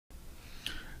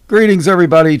Greetings,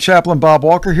 everybody. Chaplain Bob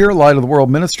Walker here, Light of the World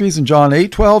Ministries. In John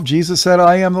 8:12, Jesus said,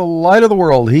 I am the light of the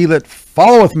world. He that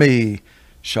followeth me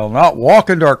shall not walk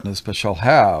in darkness, but shall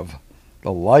have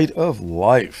the light of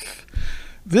life.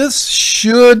 This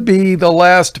should be the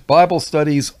last Bible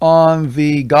studies on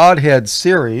the Godhead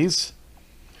series.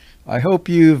 I hope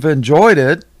you've enjoyed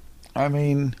it. I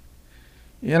mean,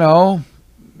 you know,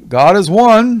 God is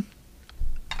one.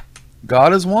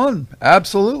 God is one.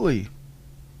 Absolutely.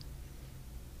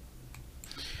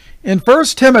 In 1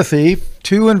 Timothy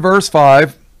 2 and verse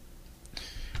 5,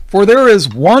 for there is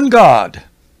one God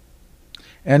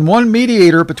and one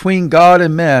mediator between God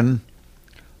and men,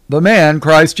 the man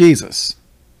Christ Jesus.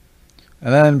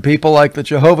 And then people like the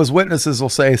Jehovah's Witnesses will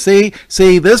say,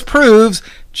 see, this proves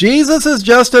Jesus is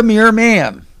just a mere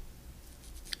man.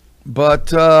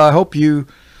 But I hope you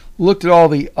looked at all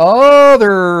the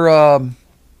other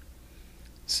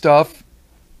stuff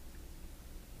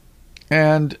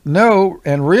and know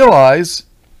and realize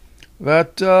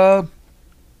that,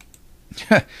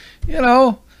 you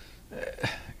know,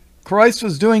 Christ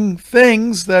was doing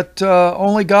things that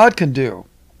only God can do.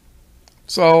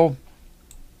 So,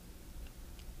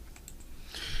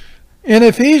 in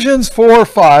Ephesians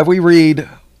 4:5, we read,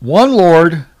 one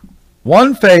Lord,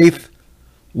 one faith,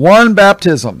 one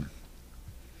baptism.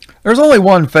 There's only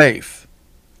one faith.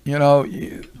 You know,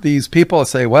 these people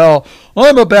say, well,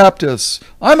 I'm a Baptist,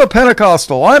 I'm a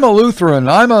Pentecostal, I'm a Lutheran,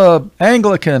 I'm a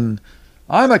Anglican,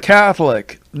 I'm a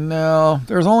Catholic. No,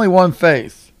 there's only one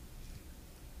faith.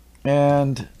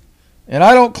 And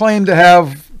I don't claim to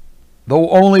have the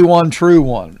only one true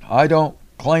one. I don't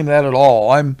claim that at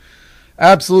all. I'm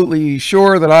absolutely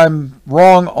sure that I'm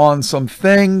wrong on some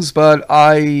things, but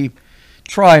I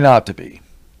try not to be.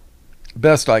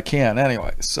 Best I can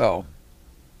anyway, so.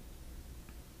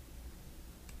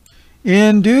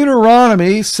 In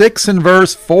Deuteronomy 6 and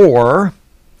verse 4,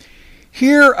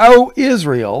 hear, O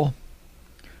Israel,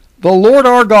 the Lord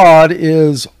our God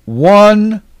is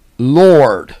one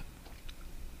Lord.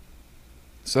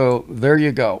 So there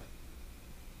you go.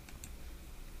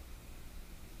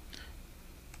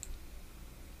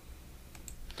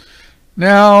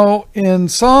 Now in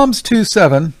Psalms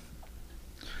 2:7,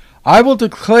 I will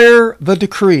declare the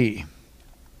decree.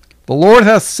 The Lord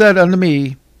hath said unto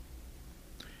me,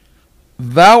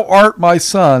 Thou art my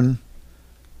son,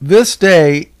 this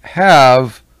day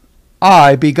have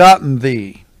I begotten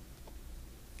thee.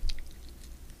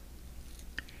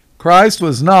 Christ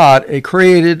was not a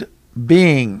created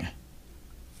being.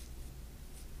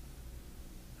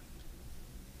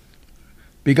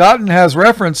 Begotten has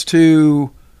reference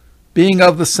to being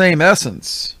of the same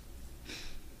essence.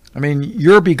 I mean,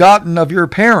 you're begotten of your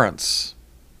parents.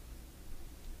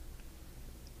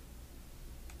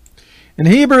 In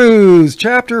Hebrews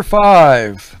chapter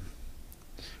 5,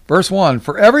 verse 1,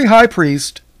 for every high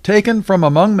priest taken from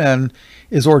among men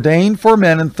is ordained for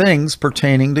men and things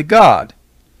pertaining to God,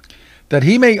 that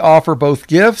he may offer both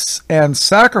gifts and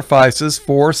sacrifices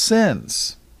for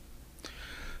sins.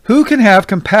 Who can have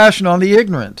compassion on the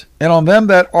ignorant and on them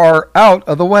that are out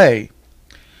of the way?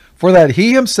 For that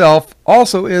he himself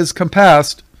also is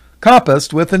compassed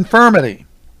with infirmity.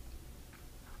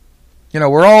 You know,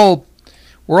 we're all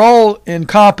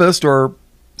encompassed or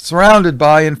surrounded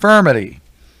by infirmity.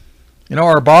 You know,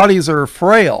 our bodies are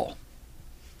frail.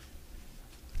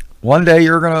 One day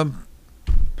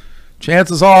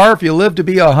chances are, if you live to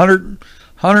be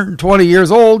 120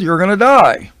 years old, you're going to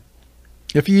die.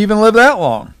 If you even live that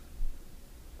long.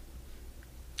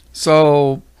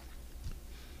 So,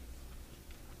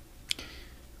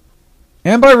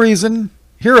 and by reason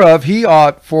hereof he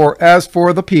ought, as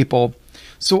for the people,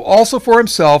 so also for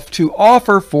himself to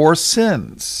offer for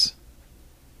sins.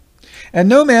 And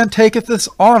no man taketh this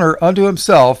honor unto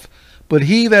himself, but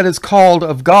he that is called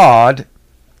of God,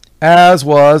 as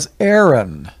was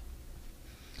Aaron.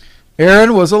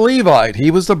 Aaron was a Levite. He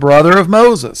was the brother of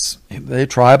Moses, the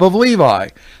tribe of Levi.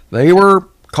 They were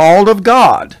called of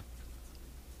God.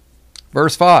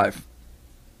 Verse 5.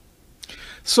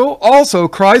 So also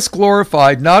Christ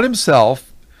glorified not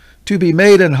himself to be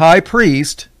made an high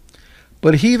priest,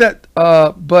 but he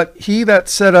that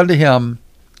said unto him,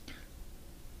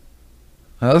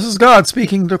 now this is God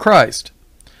speaking to Christ,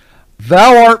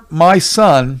 Thou art my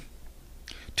son,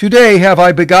 today have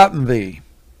I begotten thee.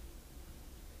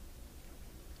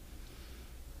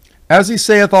 As he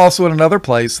saith also in another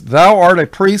place, Thou art a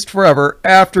priest forever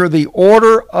after the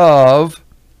order of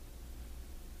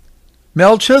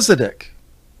Melchizedek,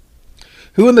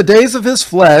 who in the days of his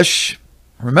flesh,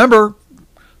 remember,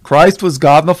 Christ was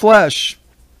God in the flesh,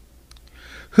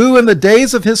 who in the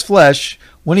days of his flesh,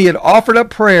 when he had offered up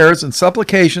prayers and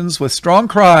supplications with strong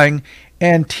crying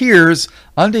and tears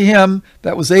unto him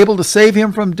that was able to save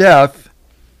him from death,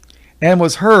 and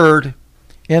was heard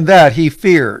in that he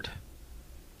feared.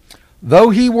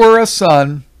 Though he were a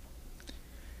son,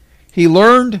 yet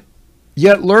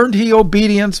learned he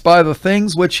obedience by the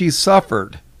things which he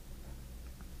suffered.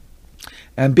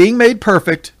 And being made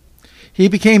perfect, he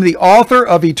became the author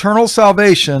of eternal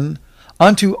salvation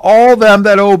unto all them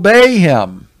that obey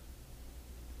him.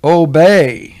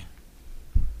 Obey.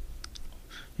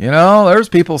 There's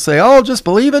people say, oh, just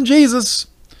believe in Jesus.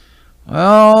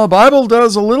 Well, the Bible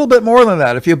does a little bit more than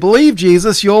that. If you believe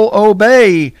Jesus, you'll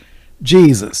obey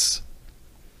Jesus.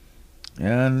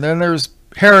 And then there's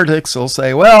heretics who'll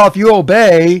say, well, if you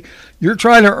obey, you're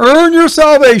trying to earn your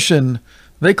salvation.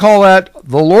 They call that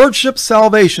the Lordship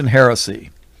salvation heresy.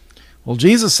 Well,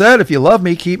 Jesus said, if you love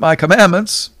me, keep my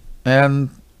commandments. And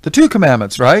the 2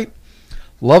 commandments, right?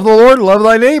 Love the Lord, love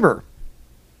thy neighbor.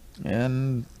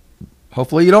 And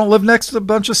hopefully you don't live next to a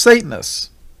bunch of Satanists.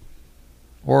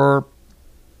 Called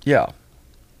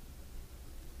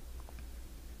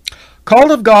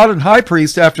of God and high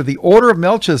priest after the order of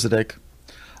Melchizedek,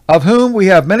 of whom we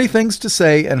have many things to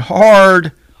say and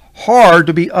hard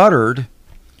to be uttered,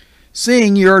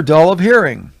 seeing you are dull of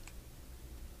hearing.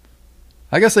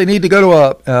 I guess they need to go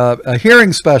to a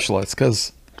hearing specialist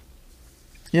because,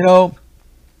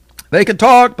 they can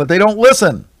talk, but they don't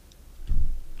listen.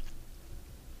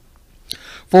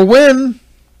 For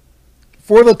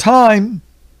the time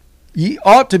ye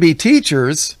ought to be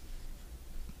teachers,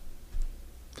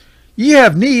 ye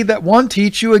have need that one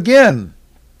teach you again,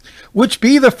 which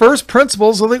be the first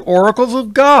principles of the oracles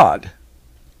of God.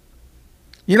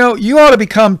 You ought to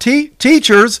become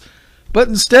teachers, but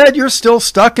instead you're still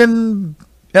stuck in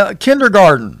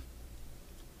kindergarten.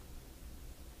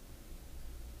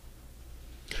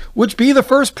 Which be the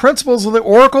first principles of the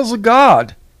oracles of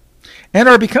God, and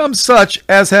are become such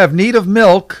as have need of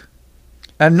milk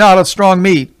and not of strong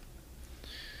meat.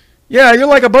 Yeah, you're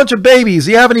like a bunch of babies.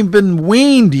 You haven't even been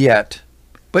weaned yet.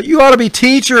 But you ought to be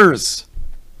teachers.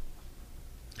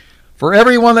 For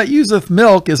everyone that useth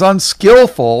milk is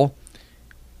unskillful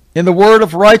in the word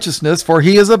of righteousness, for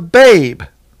he is a babe.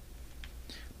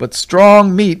 But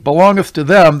strong meat belongeth to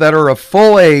them that are of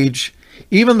full age,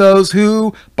 even those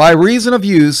who, by reason of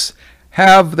use,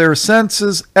 have their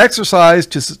senses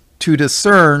exercised to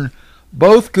discern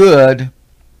both good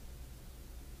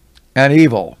and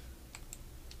evil.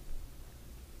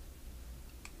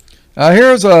 Now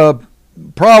here's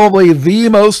probably the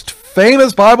most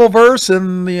famous Bible verse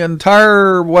in the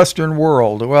entire Western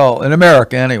world. Well, in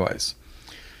America anyways.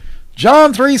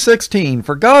 John 3:16,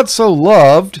 for God so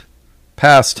loved,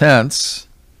 past tense.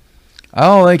 I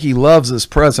don't think he loves this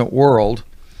present world.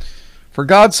 For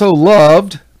God so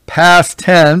loved, past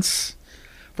tense.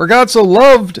 For God so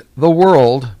loved the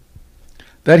world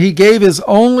that he gave his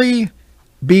only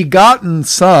begotten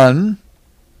Son,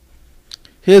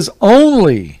 his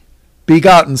only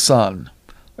begotten Son.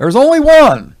 There's only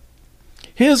one.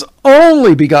 His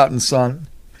only begotten Son,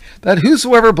 that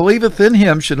whosoever believeth in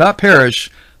him should not perish,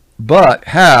 but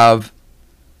have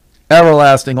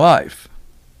everlasting life.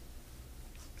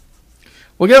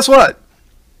 Well, guess what?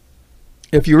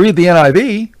 If you read the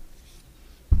NIV,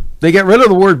 they get rid of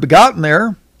the word begotten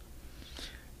there.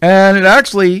 And it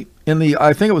actually,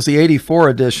 I think it was the 84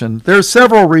 edition, there's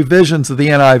several revisions of the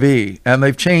NIV, and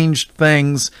they've changed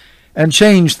things and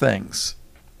changed things.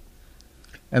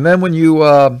 And then when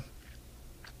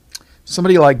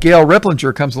somebody like Gail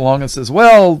Ripplinger comes along and says,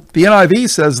 well, the NIV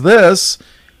says this,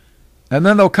 and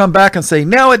then they'll come back and say,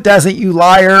 no, it doesn't, you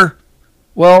liar.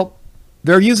 Well,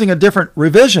 they're using a different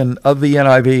revision of the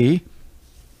NIV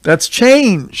that's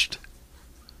changed.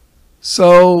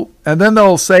 So, and then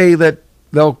they'll say that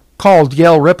they'll call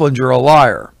Gail Ripplinger a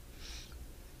liar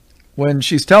when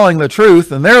she's telling the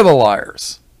truth and they're the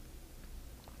liars.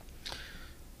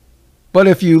 But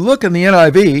if you look in the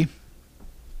NIV,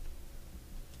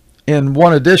 in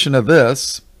one edition of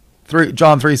this,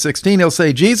 John 3:16, he'll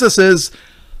say Jesus is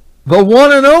the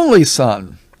one and only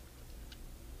Son.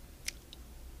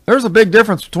 There's a big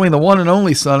difference between the one and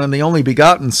only Son and the only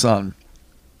begotten Son.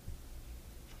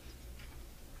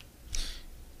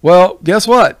 Well, guess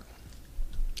what?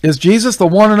 Is Jesus the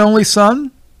one and only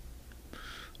Son?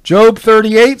 Job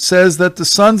 38 says that the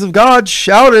sons of God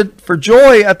shouted for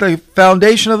joy at the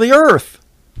foundation of the earth.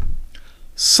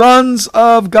 Sons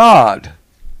of God.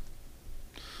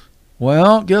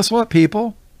 Well, guess what,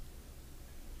 people?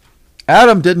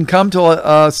 Adam didn't come till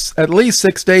at least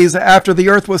 6 days after the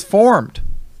earth was formed.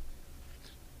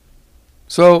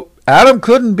 So Adam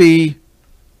couldn't be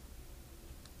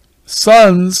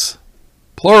sons,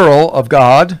 plural, of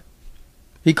God.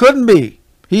 He couldn't be.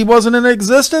 He wasn't in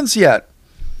existence yet.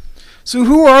 So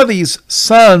who are these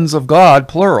sons of God,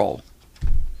 plural?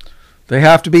 They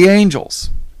have to be angels.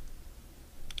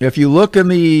 If you look in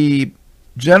the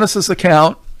Genesis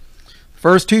account,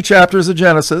 first 2 chapters of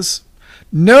Genesis,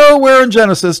 nowhere in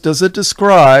Genesis does it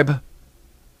describe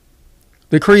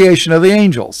the creation of the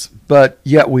angels. But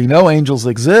yet we know angels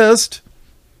exist.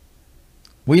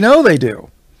 We know they do.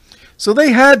 So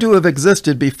they had to have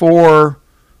existed before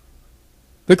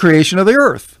the creation of the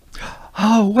earth.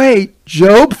 Oh, wait,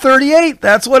 Job 38,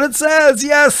 that's what it says.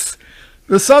 Yes,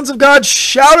 the sons of God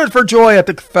shouted for joy at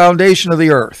the foundation of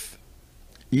the earth.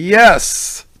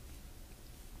 Yes.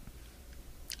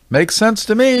 Makes sense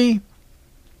to me.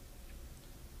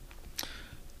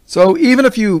 So even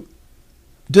if you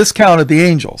discounted the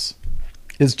angels,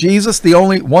 is Jesus the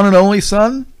only one and only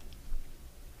Son?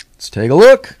 Let's take a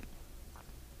look.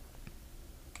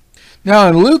 Now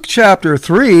in Luke chapter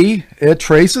 3, it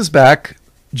traces back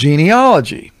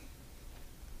genealogy.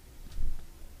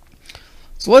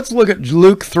 So let's look at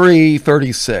Luke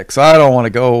 3:36. I don't want to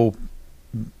go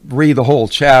read the whole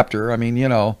chapter. I mean, you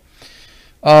know,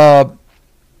 I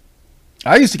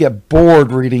used to get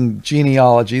bored reading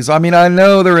genealogies. I mean, I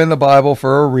know they're in the Bible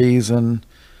for a reason.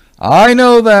 I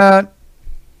know that.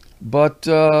 But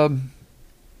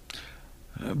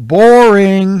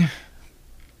boring.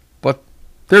 But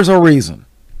there's a reason.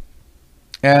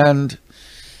 And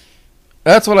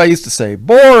that's what I used to say.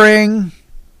 Boring.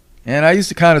 And I used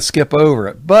to kind of skip over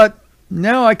it. But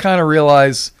now I kind of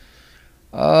realize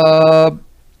all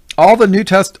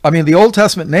the Old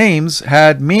Testament names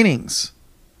had meanings.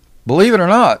 Believe it or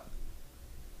not.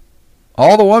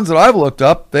 All the ones that I've looked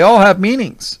up, they all have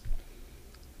meanings.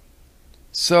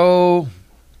 So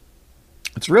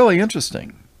it's really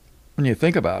interesting when you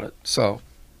think about it. So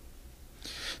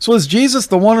is Jesus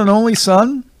the one and only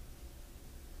Son?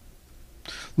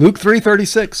 Luke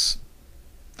 3:36.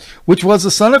 Which was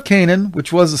the son of Canaan,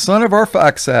 which was the son of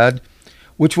Arphaxad,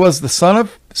 which was the son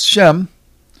of Shem,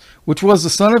 which was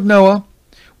the son of Noah,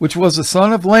 which was the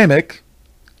son of Lamech.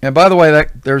 And by the way,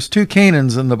 there's 2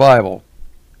 Canaans in the Bible.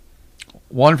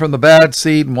 One from the bad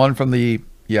seed and one from the,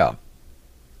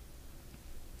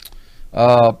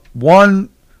 one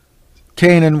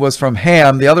Canaan was from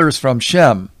Ham, the other is from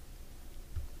Shem.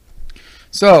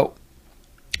 So,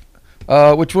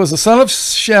 which was the son of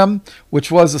Shem,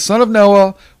 which was the son of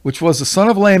Noah, which was the son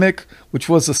of Lamech, which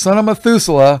was the son of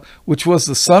Methuselah, which was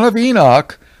the son of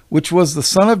Enoch, which was the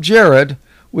son of Jared,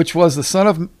 which was the son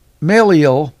of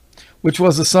Maleel, which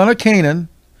was the son of Canaan,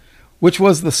 which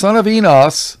was the son of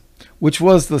Enos, which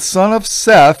was the son of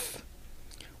Seth,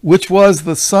 which was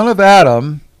the son of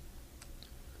Adam,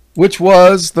 which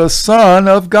was the son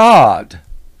of God.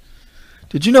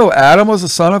 Did you know Adam was the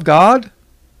son of God?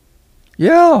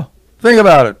 Yeah, think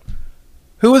about it.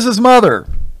 Who was his mother?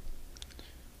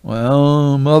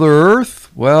 Well, Mother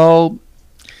Earth. Well,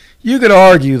 you could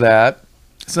argue that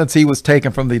since he was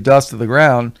taken from the dust of the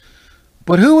ground.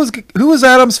 But who was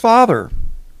Adam's father?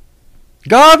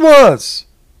 God was.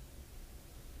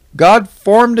 God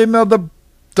formed him of the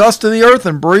dust of the earth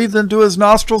and breathed into his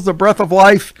nostrils the breath of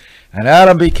life, and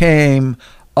Adam became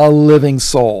a living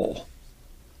soul.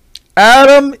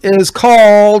 Adam is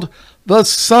called the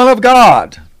Son of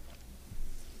God.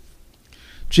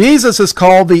 Jesus is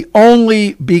called the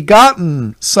only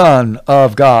begotten Son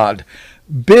of God.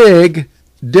 Big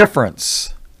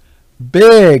difference.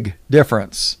 Big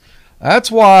difference.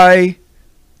 That's why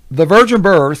the virgin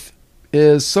birth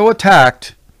is so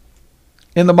attacked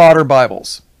in the modern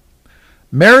Bibles.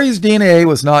 Mary's DNA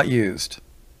was not used.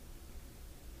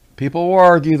 People will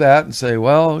argue that and say,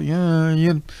 well,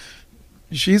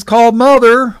 she's called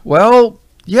mother. Well,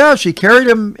 yeah, she carried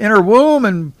him in her womb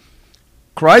and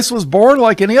Christ was born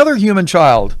like any other human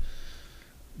child.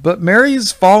 But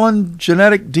Mary's fallen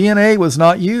genetic DNA was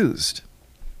not used.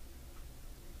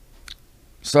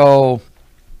 So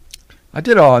I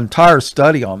did an entire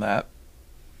study on that.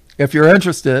 If you're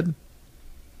interested,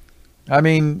 I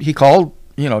mean,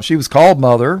 she was called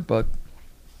mother, but.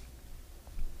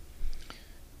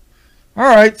 All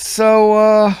right,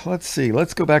 so let's see.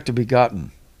 Let's go back to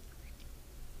begotten.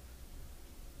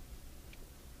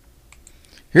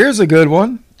 Here's a good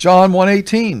one. John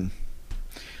 1:18.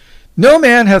 No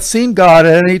man hath seen God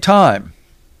at any time.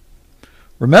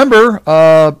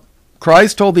 Remember,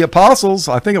 Christ told the apostles,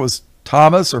 I think it was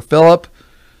Thomas or Philip,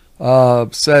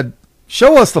 said,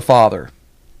 show us the Father.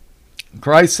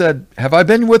 Christ said, have I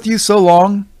been with you so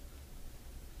long?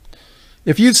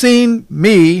 If you've seen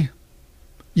me,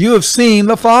 you have seen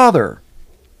the Father.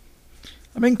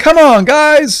 I mean, come on,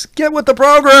 guys, get with the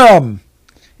program.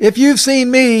 If you've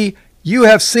seen me, you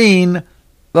have seen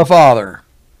the Father.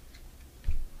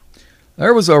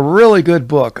 There was a really good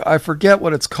book. I forget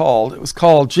what it's called. It was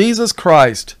called Jesus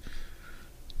Christ,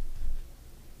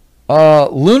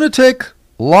 Lunatic,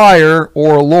 Liar,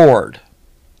 or Lord.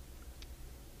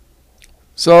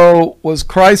 So was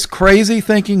Christ crazy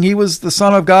thinking he was the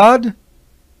Son of God?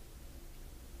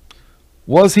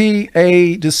 Was he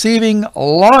a deceiving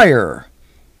liar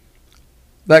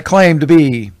that claimed to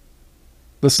be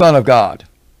the Son of God?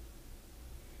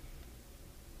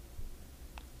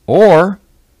 Or,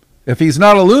 if he's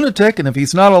not a lunatic and if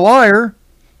he's not a liar,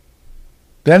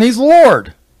 then he's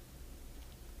Lord.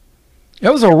 It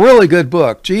was a really good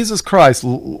book, Jesus Christ,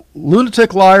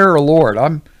 Lunatic, Liar, or Lord.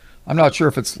 I'm not sure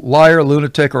if it's liar,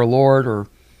 lunatic, or Lord, or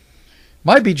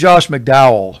might be Josh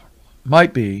McDowell.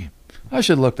 Might be. I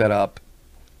should look that up.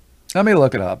 Let me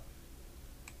look it up.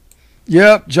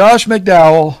 Yep, Josh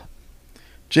McDowell,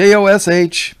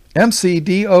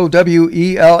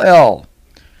 JoshMcdowell.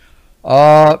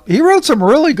 He wrote some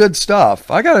really good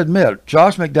stuff. I got to admit,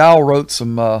 Josh McDowell wrote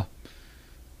some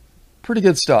pretty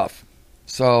good stuff.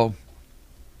 So,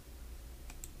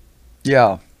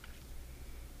 yeah.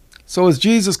 So is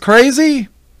Jesus crazy?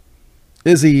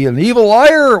 Is he an evil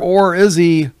liar, or is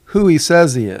he who he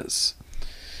says he is?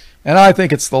 And I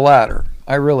think it's the latter.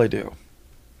 I really do.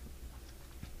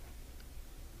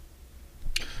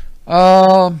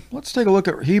 Let's take a look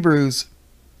at Hebrews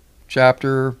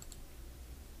chapter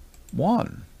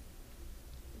 1.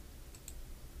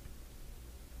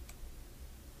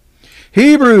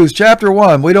 Hebrews chapter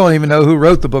 1. We don't even know who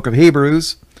wrote the book of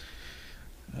Hebrews.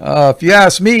 If you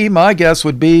ask me, my guess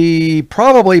would be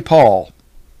probably Paul.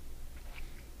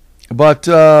 But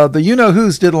the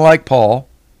you-know-whos didn't like Paul.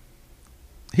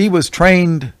 He was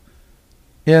trained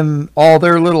in all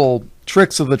their little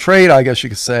tricks of the trade, I guess you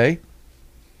could say.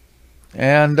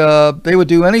 And they would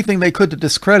do anything they could to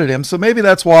discredit him. So maybe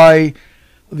that's why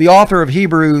the author of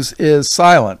Hebrews is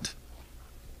silent.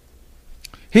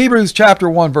 Hebrews chapter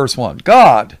 1, verse 1.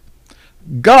 God,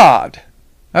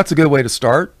 that's a good way to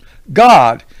start.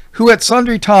 God, who at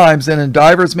sundry times and in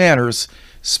divers manners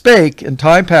spake in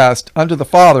time past unto the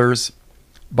fathers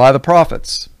by the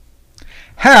prophets,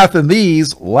 hath in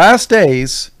these last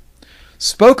days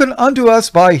spoken unto us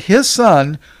by his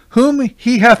Son, whom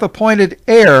he hath appointed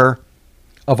heir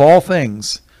of all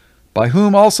things, by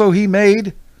whom also he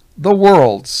made the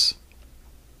worlds.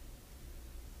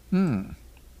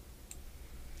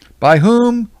 By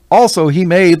whom also he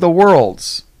made the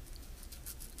worlds.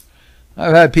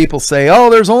 I've had people say, oh,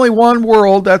 there's only one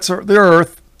world, that's the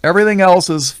earth. Everything else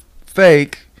is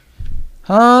fake.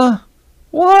 Huh?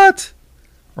 What?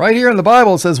 Right here in the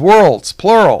Bible it says worlds,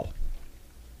 plural.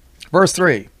 Verse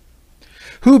 3.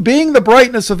 Who being the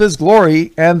brightness of his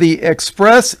glory and the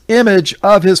express image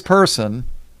of his person,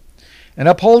 and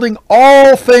upholding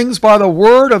all things by the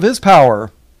word of his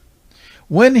power,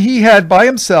 when he had by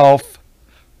himself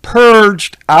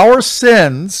purged our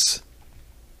sins.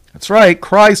 That's right,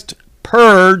 Christ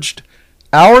purged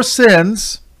our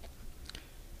sins.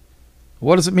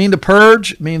 What does it mean to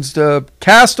purge? It means to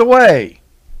cast away.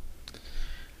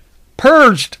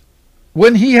 Purged,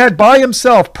 when he had by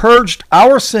himself purged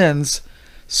our sins,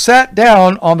 sat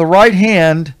down on the right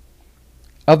hand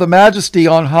of the majesty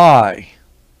on high,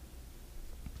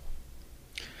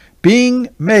 being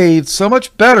made so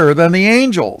much better than the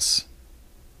angels.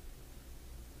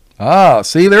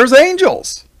 See, there's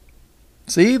angels.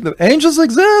 See, the angels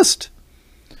exist.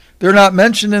 They're not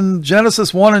mentioned in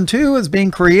Genesis 1 and 2 as being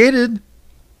created,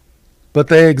 but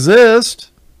they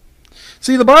exist.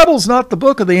 See, the Bible's not the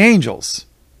book of the angels.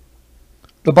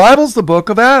 The Bible's the book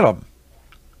of Adam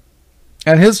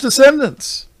and his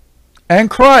descendants and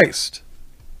Christ,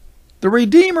 the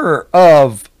Redeemer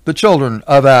of the children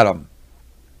of Adam.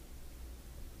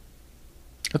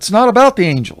 It's not about the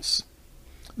angels.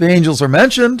 The angels are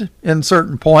mentioned in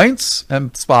certain points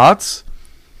and spots,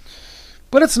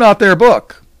 but it's not their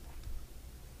book.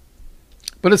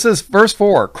 But it says, verse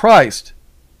 4, Christ,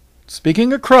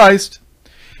 speaking of Christ,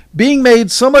 being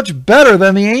made so much better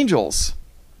than the angels,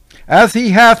 as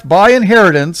he hath by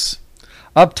inheritance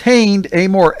obtained a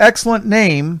more excellent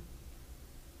name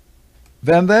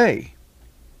than they.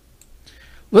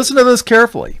 Listen to this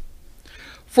carefully.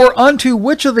 For unto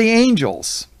which of the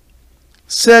angels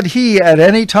said he at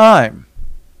any time,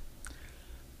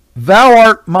 Thou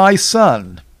art my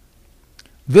son,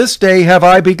 this day have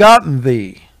I begotten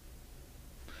thee?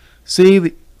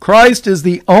 See, Christ is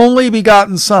the only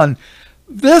begotten Son.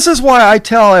 This is why I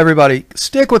tell everybody,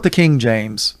 stick with the King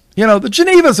James. You know, the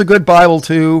Geneva is a good Bible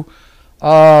too.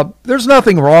 There's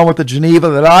nothing wrong with the Geneva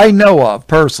that I know of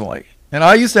personally. And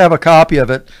I used to have a copy of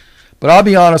it, but I'll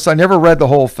be honest, I never read the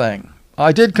whole thing.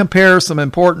 I did compare some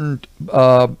important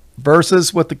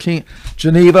verses with the King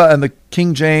Geneva and the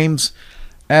King James,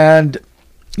 and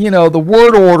the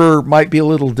word order might be a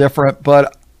little different,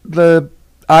 but the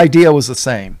idea was the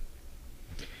same.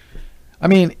 I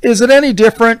mean, is it any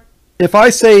different if I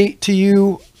say to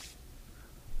you,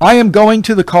 I am going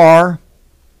to the car,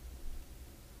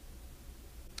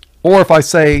 or if I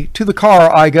say, to the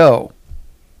car I go?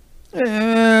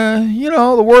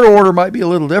 The word order might be a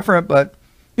little different, but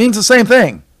it means the same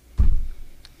thing.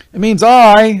 It means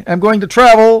I am going to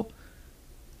travel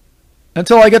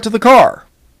until I get to the car.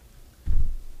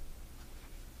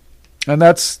 And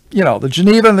that's, the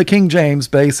Geneva and the King James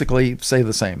basically say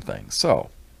the same thing. So,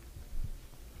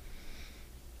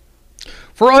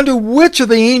 for unto which of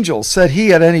the angels said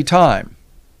he at any time,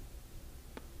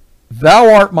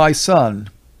 Thou art my son,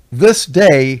 this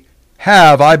day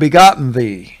have I begotten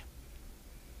thee?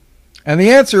 And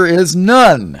the answer is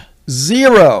none.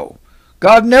 Zero.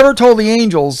 God never told the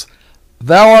angels,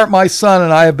 Thou art my son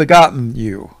and I have begotten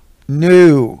you.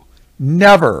 No,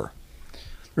 never.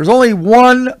 There's only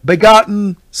one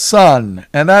begotten Son,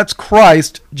 and that's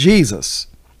Christ Jesus.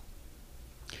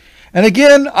 And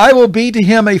again, I will be to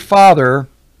him a father,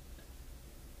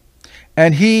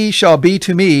 and he shall be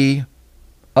to me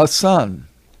a son.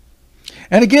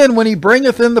 And again, when he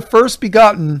bringeth in the first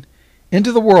begotten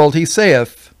into the world, he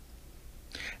saith,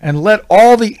 And let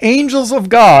all the angels of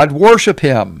God worship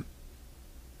him.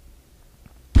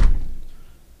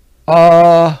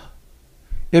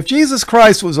 If Jesus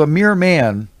Christ was a mere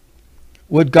man,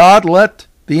 would God let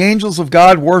the angels of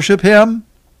God worship him?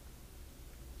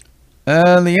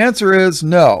 And the answer is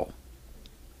no.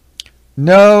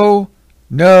 No,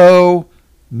 no,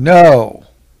 no.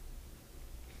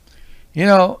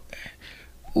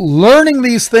 Learning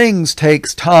these things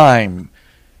takes time.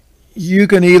 You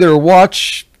can either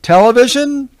watch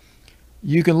television,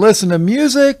 you can listen to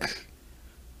music,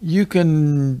 you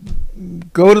can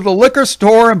go to the liquor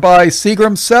store and buy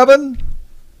Seagram 7,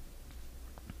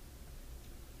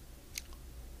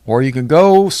 or you can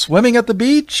go swimming at the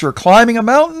beach or climbing a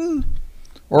mountain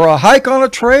or a hike on a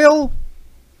trail,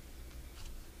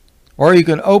 or you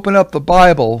can open up the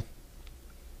Bible,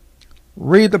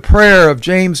 read the prayer of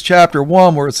James chapter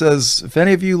 1 where it says, If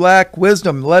any of you lack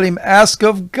wisdom, let him ask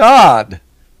of God.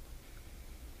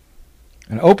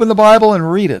 And open the Bible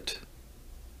and read it.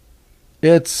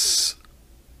 It's,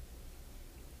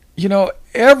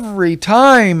 every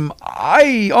time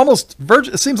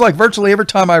it seems like virtually every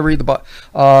time I read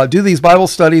do these Bible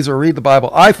studies or read the Bible,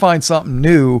 I find something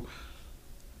new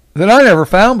that I never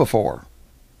found before.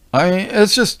 I mean,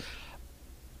 it's just,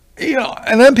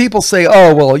 and then people say,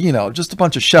 oh, well, just a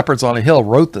bunch of shepherds on a hill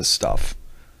wrote this stuff.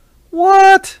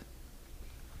 What?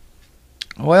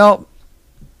 Well,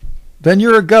 then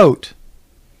you're a goat.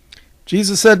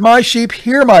 Jesus said, My sheep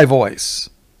hear my voice,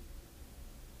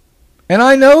 and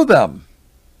I know them,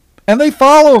 and they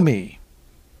follow me.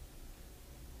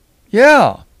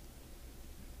 Yeah.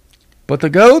 But the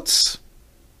goats,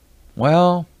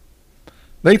 well,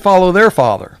 they follow their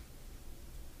father.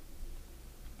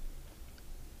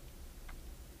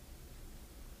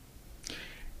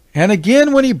 And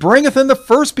again, when he bringeth in the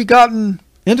first begotten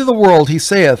into the world, he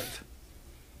saith,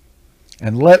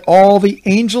 And let all the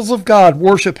angels of God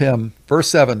worship him. Verse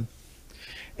 7.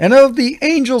 And of the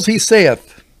angels he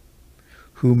saith,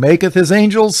 Who maketh his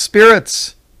angels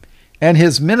spirits, and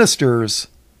his ministers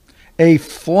a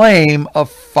flame of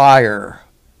fire.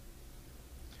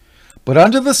 But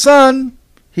unto the Son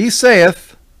he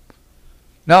saith,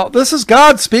 Now this is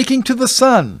God speaking to the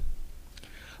Son.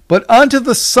 But unto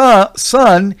the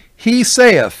Son he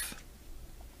saith,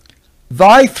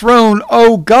 Thy throne,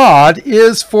 O God,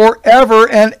 is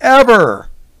forever and ever.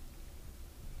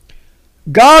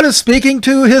 God is speaking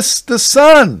to the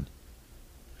Son.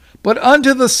 But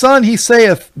unto the Son he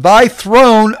saith, Thy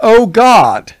throne, O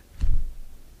God,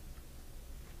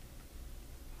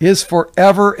 is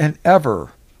forever and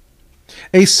ever.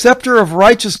 A scepter of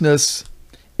righteousness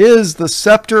is the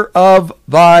scepter of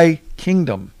thy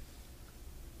kingdom.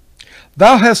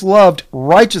 Thou hast loved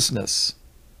righteousness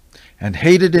and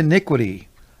hated iniquity.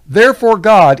 Therefore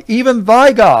God, even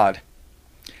thy God,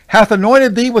 hath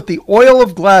anointed thee with the oil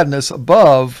of gladness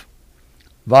above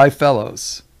thy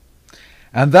fellows.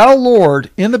 And thou, Lord,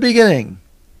 in the beginning,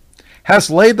 hast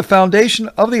laid the foundation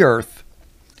of the earth,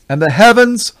 and the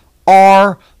heavens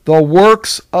are the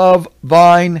works of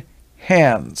thine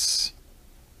hands.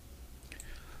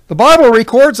 The Bible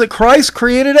records that Christ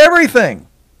created everything.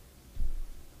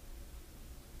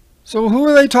 So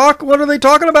what are they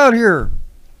talking about here?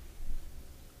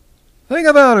 Think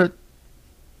about it.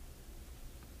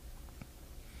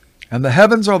 And the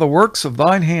heavens are the works of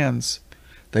thine hands.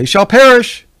 They shall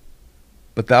perish,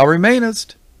 but thou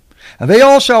remainest. And they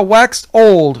all shall wax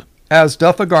old, as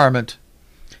doth a garment,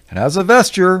 and as a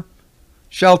vesture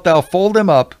shalt thou fold them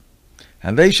up,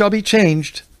 and they shall be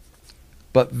changed.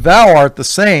 But thou art the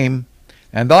same,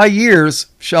 and thy years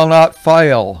shall not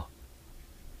fail.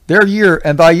 Thy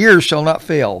years shall not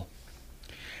fail.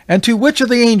 And to which of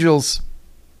the angels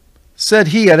said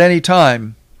he at any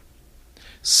time,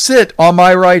 Sit on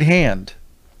my right hand,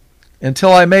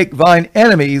 until I make thine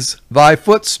enemies thy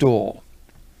footstool?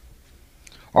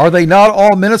 Are they not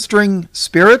all ministering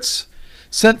spirits,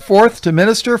 sent forth to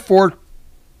minister for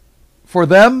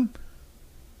them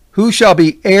who shall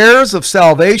be heirs of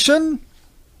salvation?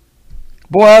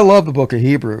 Boy, I love the book of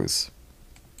Hebrews.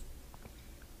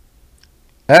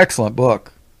 Excellent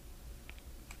book.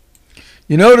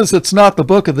 You notice it's not the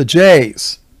book of the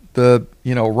J's. The,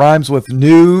 rhymes with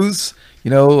news,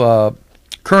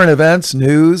 current events,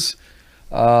 news.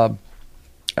 It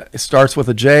starts with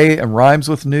a J and rhymes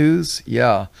with news.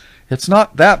 Yeah, it's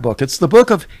not that book. It's the book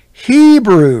of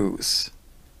Hebrews.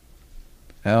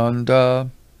 And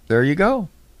there you go.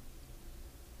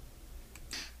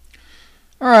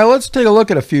 All right, let's take a look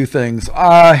at a few things.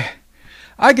 I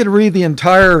could read the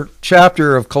entire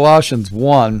chapter of Colossians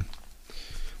 1,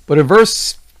 but in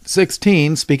verse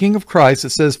 16, speaking of Christ, it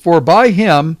says, For by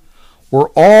him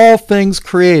were all things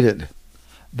created,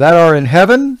 that are in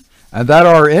heaven and that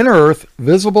are in earth,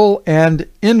 visible and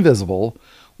invisible,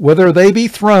 whether they be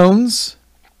thrones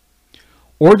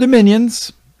or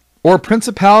dominions or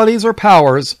principalities or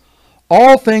powers,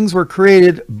 all things were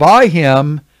created by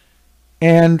him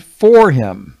and for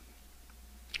him.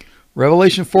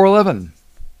 Revelation 4:11.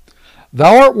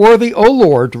 Thou art worthy, O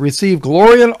Lord, to receive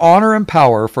glory and honor and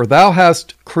power, for thou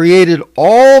hast created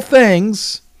all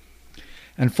things,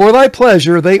 and for thy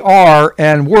pleasure they are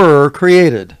and were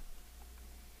created.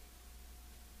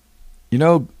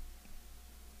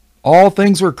 All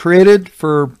things were created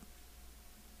for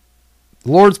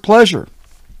the Lord's pleasure.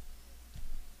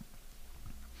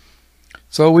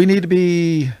 So we need to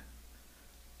be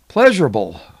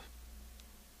pleasurable.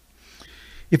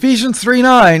 Ephesians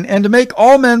 3:9, and to make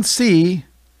all men see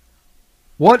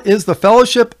what is the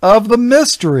fellowship of the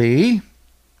mystery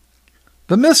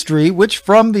which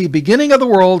from the beginning of the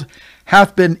world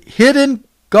hath been hid in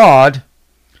God,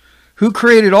 who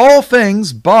created all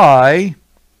things by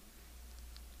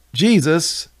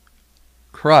Jesus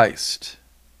Christ.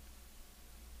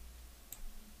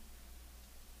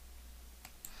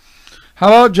 How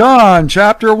about John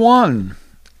chapter 1,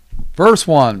 verse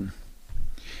 1?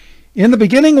 In the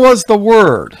beginning was the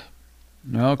Word.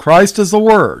 No, Christ is the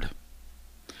Word.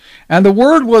 And the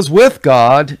Word was with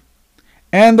God,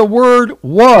 and the Word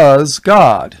was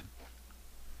God.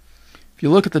 If you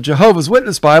look at the Jehovah's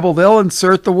Witness Bible, they'll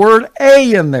insert the word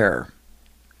a in there.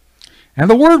 And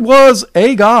the Word was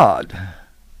a God.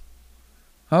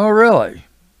 Oh, really?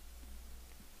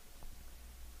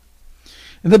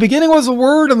 In the beginning was the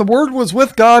Word, and the Word was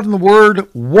with God, and the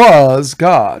Word was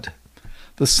God.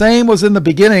 The same was in the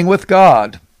beginning with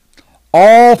God.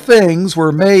 All things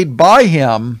were made by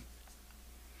him,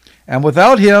 and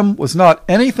without him was not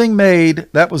anything made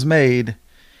that was made.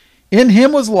 In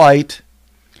him was light,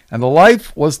 and the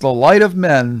life was the light of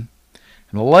men.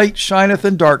 And the light shineth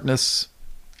in darkness,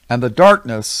 and the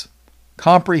darkness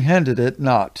comprehended it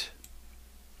not.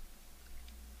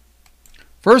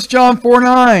 1 John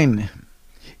 4:9.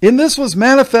 In this was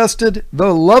manifested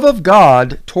the love of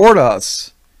God toward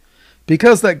us,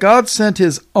 because that God sent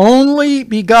his only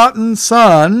begotten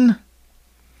Son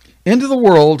into the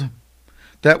world,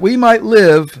 that we might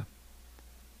live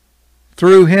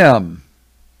through him.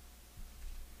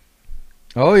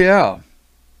 Oh, yeah.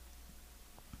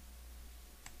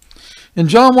 In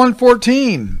John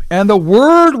 1:14, and the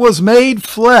Word was made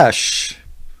flesh.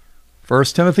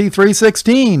 1 Timothy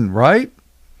 3:16, right?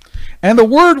 And the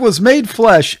Word was made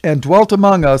flesh and dwelt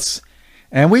among us,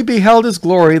 and we beheld his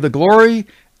glory, the glory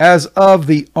as of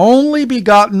the only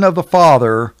begotten of the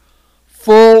Father,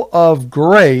 full of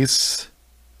grace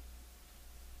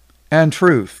and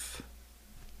truth.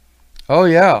 Oh,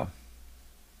 yeah.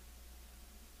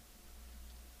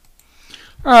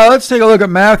 All right, let's take a look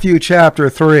at Matthew chapter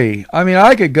 3.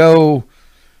 I could go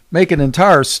make an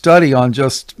entire study on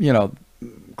just,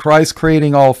 Christ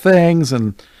creating all things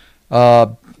and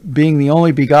being the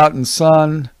only begotten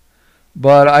Son.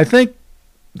 But I think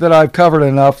that I've covered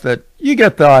enough that you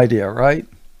get the idea, right?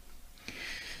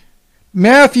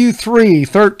 Matthew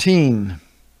 3:13.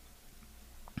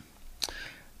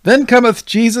 Then cometh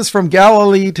Jesus from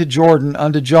Galilee to Jordan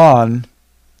unto John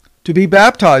to be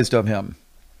baptized of him.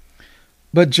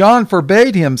 But John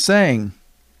forbade him, saying,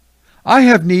 I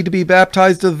have need to be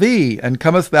baptized of thee, and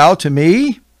comest thou to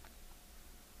me?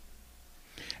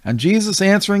 And Jesus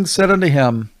answering said unto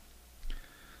him,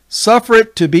 Suffer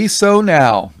it to be so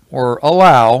now, or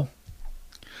allow,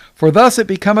 for thus it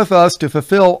becometh us to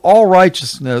fulfill all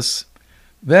righteousness.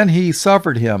 Then he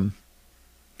suffered him.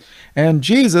 And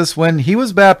Jesus, when he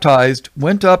was baptized,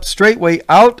 went up straightway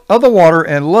out of the water,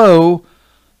 and lo,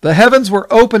 the heavens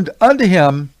were opened unto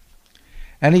him,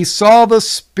 and he saw the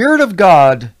Spirit of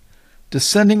God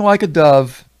descending like a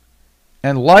dove,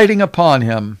 and lighting upon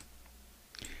him.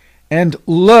 And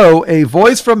lo, a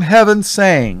voice from heaven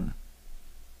saying,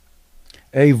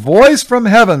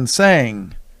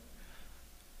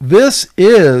 This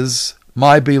is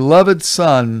my beloved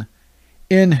Son,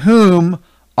 in whom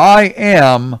I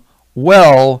am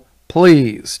well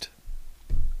pleased.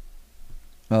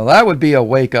 Well, that would be a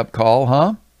wake-up call,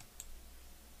 huh?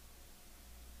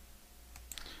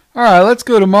 All right, let's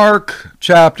go to Mark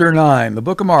chapter 9, the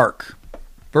book of Mark,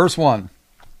 verse 1.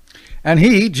 And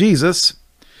he, Jesus,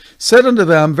 said unto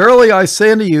them, Verily I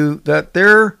say unto you, that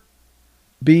there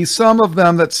be some of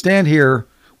them that stand here,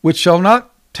 which shall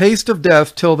not taste of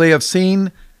death till they have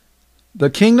seen the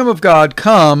kingdom of God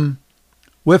come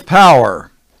with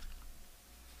power.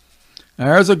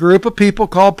 There's a group of people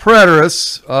called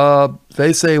preterists.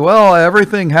 They say, well,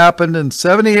 everything happened in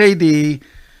 70 A.D.,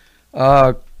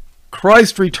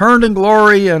 Christ returned in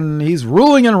glory, and he's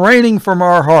ruling and reigning from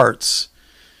our hearts.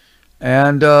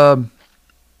 And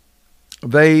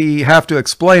they have to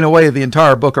explain away the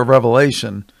entire book of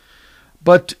Revelation.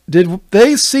 But did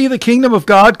they see the kingdom of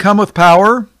God come with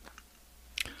power?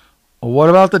 Well, what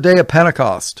about the day of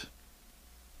Pentecost?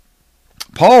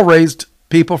 Paul raised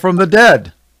people from the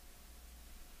dead.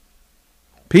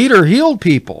 Peter healed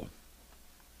people.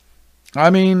 I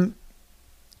mean,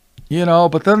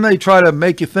 but then they try to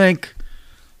make you think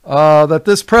that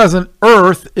this present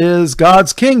earth is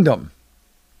God's kingdom.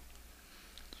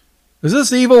 Is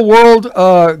this evil world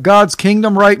God's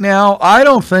kingdom right now? I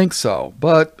don't think so.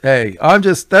 But hey,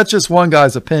 that's just one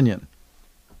guy's opinion.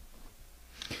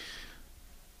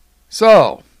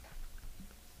 So,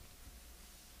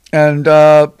 and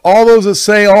all those that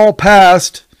say all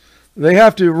past, they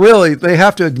have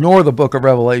to ignore the book of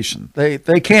Revelation. They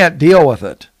can't deal with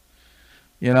it.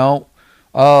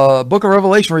 Book of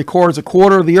Revelation records a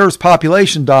quarter of the earth's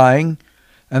population dying,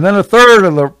 and then a third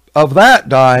of that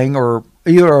dying, or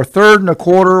either a third and a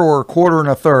quarter or a quarter and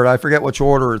a third. I forget which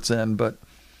order it's in, but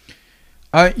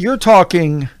you're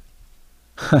talking,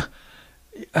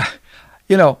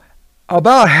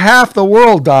 about half the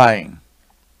world dying.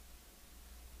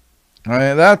 I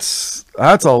mean, that's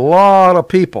a lot of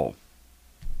people.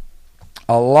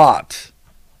 A lot.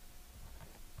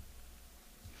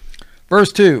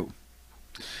 Verse 2.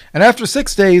 And after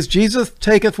 6 days, Jesus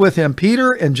taketh with him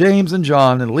Peter and James and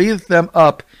John, and leadeth them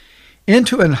up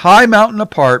into an high mountain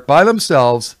apart by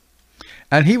themselves,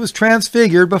 and he was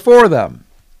transfigured before them.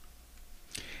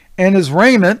 And his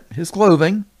raiment, his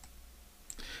clothing,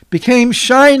 became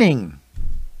shining.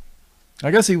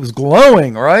 I guess he was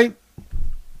glowing, right?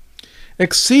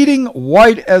 Exceeding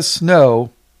white as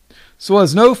snow, so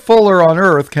as no fuller on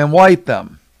earth can white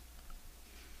them.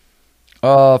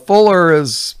 Fuller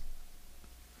is,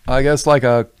 I guess, like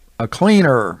a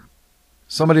cleaner,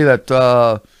 somebody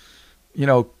that,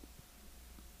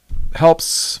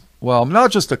 helps, well,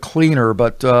 not just a cleaner,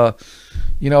 but,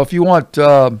 if you want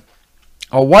a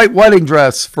white wedding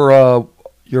dress for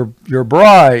your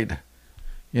bride,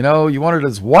 you want it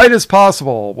as white as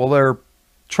possible. Well, they're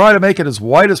trying to make it as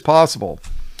white as possible.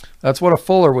 That's what a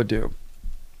fuller would do.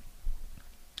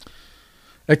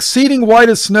 Exceeding white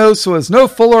as snow, so as no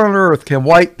fuller on earth can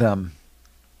white them.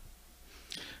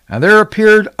 And there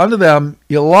appeared unto them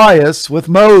Elias with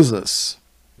Moses.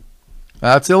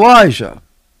 That's Elijah.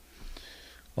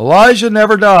 Elijah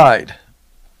never died.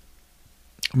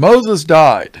 Moses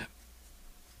died.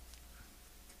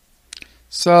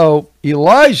 So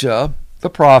Elijah, the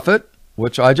prophet,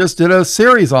 which I just did a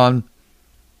series on,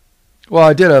 well,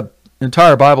 I did an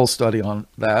entire Bible study on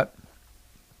that.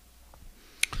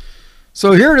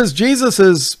 So here it is, Jesus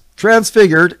is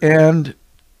transfigured, and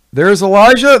there's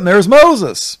Elijah and there's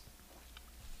Moses.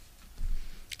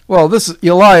 Well,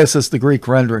 Elias is the Greek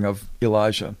rendering of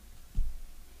Elijah.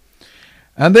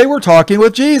 And they were talking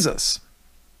with Jesus.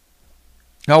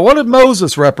 Now, what did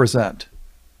Moses represent?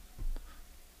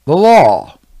 The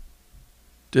law.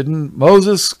 Didn't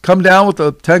Moses come down with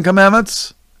the Ten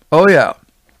Commandments? Oh, yeah.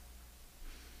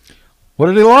 What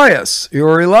did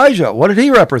Elijah, what did he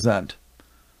represent?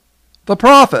 The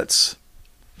prophets.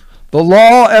 The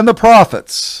law and the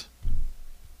prophets.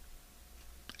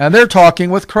 And they're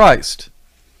talking with Christ.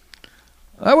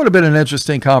 That would have been an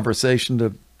interesting conversation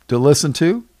to listen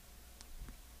to.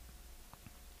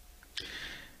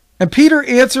 And Peter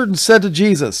answered and said to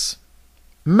Jesus,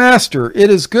 Master,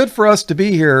 it is good for us to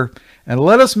be here, and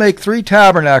let us make 3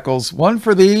 tabernacles, one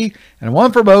for thee, and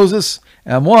one for Moses,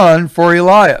 and one for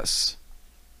Elias.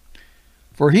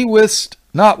 For he wist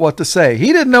not what to say. He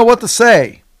didn't know what to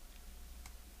say,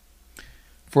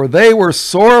 for they were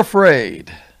sore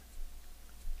afraid.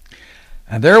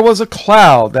 And there was a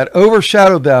cloud that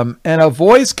overshadowed them, and a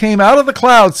voice came out of the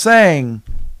cloud saying,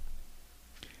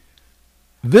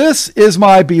 This is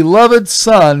my beloved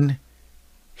Son,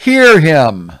 hear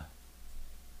him.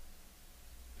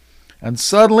 And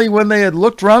suddenly when they had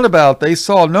looked round about, they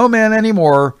saw no man any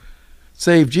more,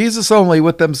 save Jesus only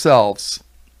with themselves.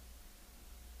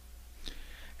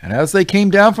 And as they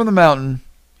came down from the mountain,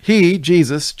 he,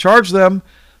 Jesus, charged them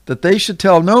that they should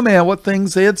tell no man what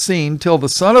things they had seen till the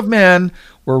Son of Man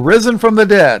were risen from the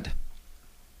dead.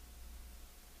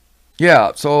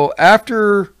 Yeah, so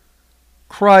after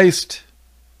Christ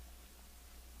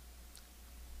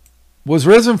was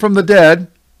risen from the dead,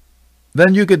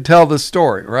 then you could tell this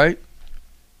story, right?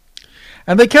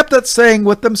 And they kept that saying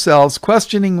with themselves,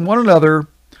 questioning one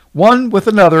with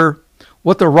another,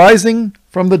 what the rising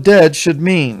from the dead should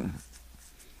mean.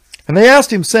 And they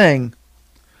asked him, saying,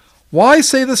 Why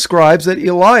say the scribes that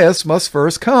Elias must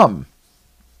first come?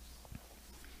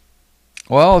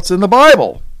 Well, it's in the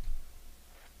Bible.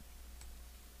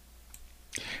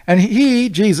 And he,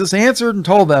 Jesus, answered and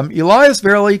told them, Elias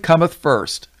verily cometh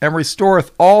first, and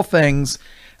restoreth all things,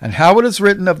 and how it is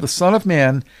written of the Son of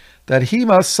Man, that he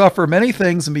must suffer many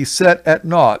things and be set at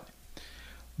naught.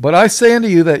 But I say unto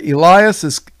you that Elias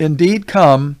is indeed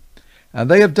come, and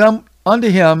they have done unto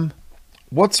him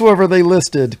whatsoever they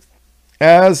listed,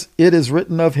 as it is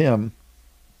written of him.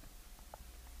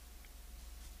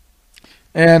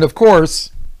 And of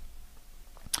course,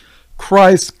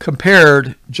 Christ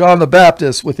compared John the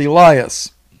Baptist with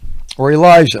Elias, or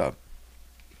Elijah.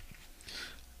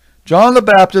 John the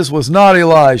Baptist was not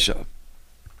Elijah.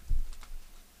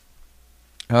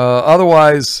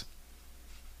 Otherwise,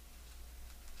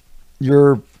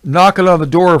 you're knocking on the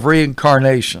door of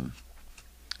reincarnation,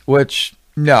 which,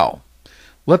 no.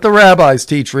 Let the rabbis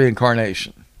teach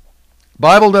reincarnation.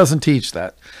 Bible doesn't teach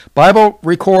that. Bible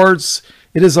records,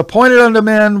 it is appointed unto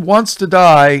men once to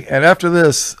die, and after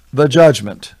this, the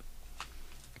judgment.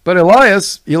 But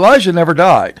Elijah never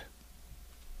died.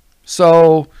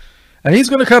 So, and he's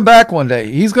going to come back one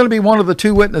day. He's going to be one of the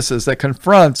 2 witnesses that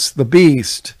confronts the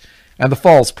beast and the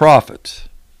false prophet.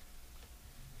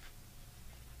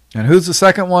 And who's the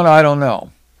second one? I don't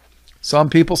know. Some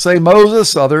people say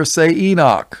Moses, others say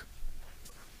Enoch.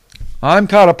 I'm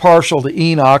kind of partial to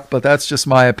Enoch, but that's just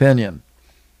my opinion.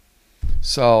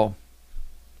 So,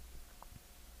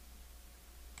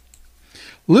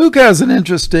 Luke has an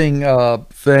interesting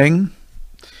thing.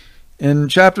 In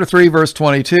chapter 3, verse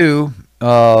 22,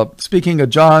 speaking of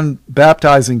John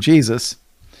baptizing Jesus,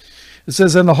 it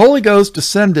says, And the Holy Ghost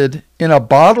descended in a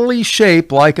bodily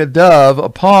shape like a dove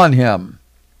upon him.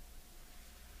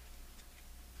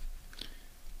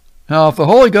 Now, if the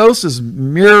Holy Ghost is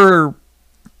mere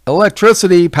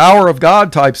electricity, power of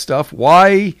God type stuff,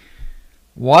 why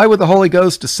would the Holy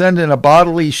Ghost descend in a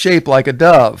bodily shape like a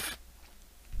dove?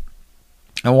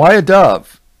 And why a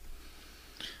dove?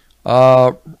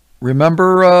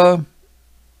 Remember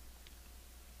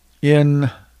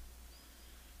in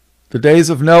the days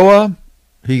of Noah,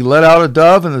 he let out a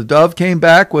dove, and the dove came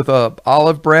back with an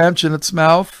olive branch in its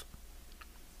mouth.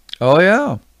 Oh,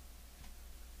 yeah.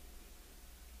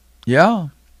 Yeah.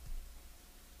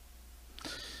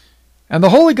 And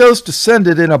the Holy Ghost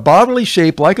descended in a bodily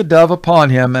shape like a dove upon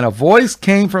him, and a voice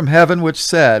came from heaven which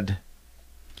said,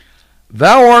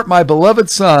 Thou art my beloved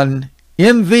Son,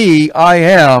 in thee I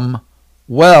am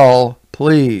well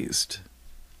pleased.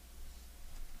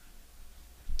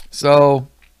 So,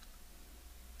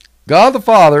 God the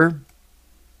Father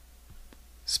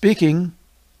speaking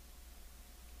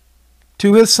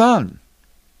to his Son.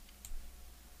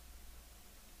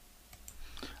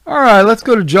 All right, let's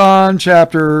go to John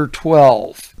chapter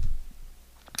 12,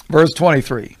 verse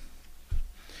 23.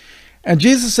 And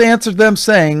Jesus answered them,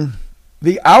 saying,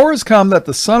 The hour is come that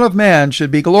the Son of Man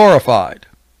should be glorified.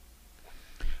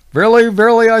 Verily,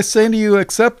 verily, I say unto you,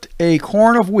 except a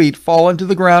corn of wheat fall into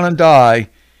the ground and die,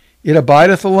 it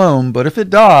abideth alone, but if it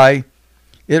die,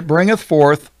 it bringeth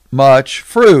forth much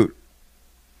fruit.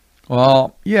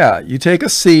 Well, yeah, you take a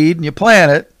seed and you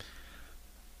plant it,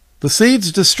 the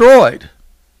seed's destroyed,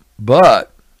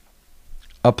 but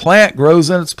a plant grows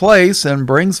in its place and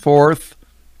brings forth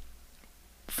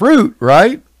fruit,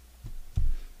 right?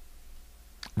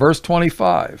 Verse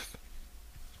 25.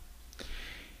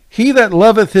 He that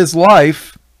loveth his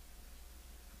life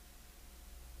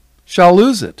shall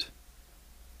lose it,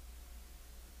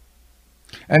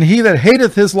 And he that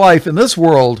hateth his life in this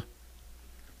world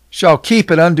shall keep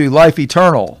it unto life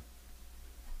eternal.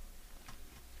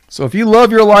 So if you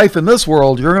love your life in this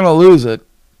world, you're going to lose it.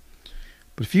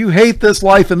 But if you hate this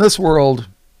life in this world,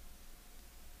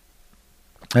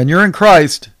 and you're in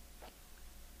Christ,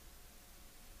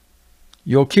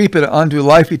 you'll keep it unto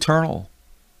life eternal.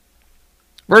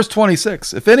 Verse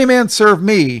 26, if any man serve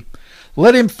me,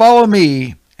 let him follow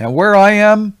me, and where I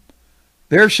am,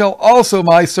 there shall also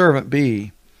my servant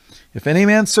be. If any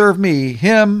man serve me,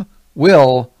 him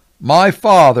will my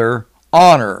Father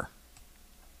honor.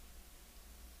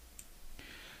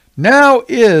 Now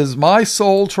is my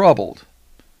soul troubled,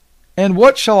 and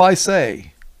what shall I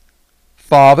say?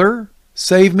 Father,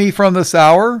 save me from this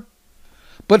hour.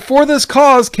 But for this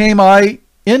cause came I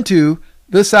into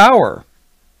this hour.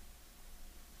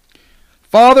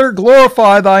 Father,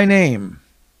 glorify thy name.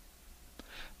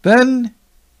 Then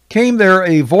came there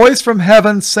a voice from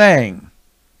heaven saying,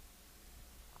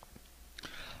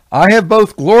 I have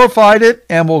both glorified it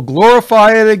and will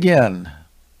glorify it again.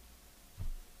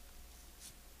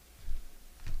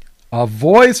 A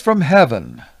voice from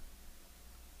heaven.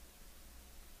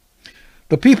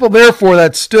 The people therefore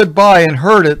that stood by and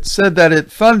heard it said that it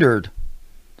thundered.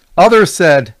 Others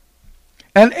said,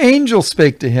 an angel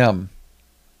spake to him.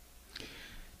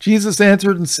 Jesus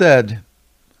answered and said,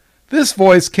 this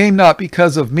voice came not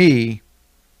because of me,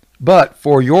 but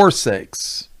for your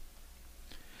sakes.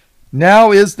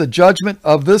 Now is the judgment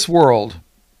of this world.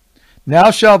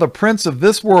 Now shall the prince of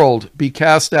this world be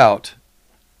cast out.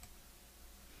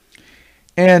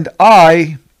 And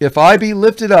I, if I be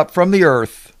lifted up from the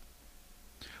earth,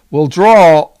 will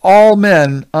draw all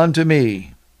men unto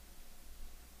me.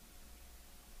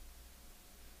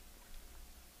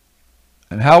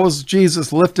 And how was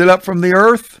Jesus lifted up from the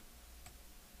earth?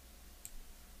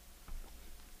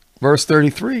 Verse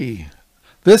 33.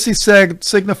 This he said,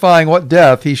 signifying what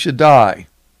death he should die.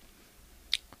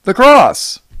 The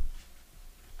cross.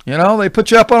 You know, they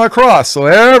put you up on a cross so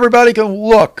everybody can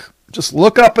look. Just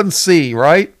look up and see,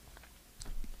 right?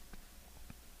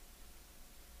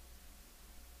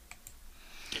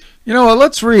 You know what?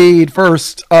 Let's read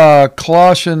first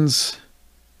Colossians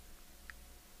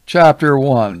Chapter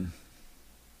 1.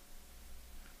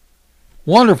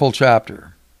 Wonderful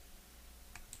chapter.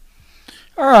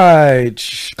 All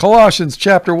right, Colossians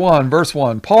chapter 1, verse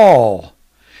 1. Paul,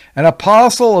 an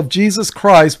apostle of Jesus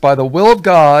Christ by the will of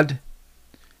God,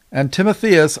 and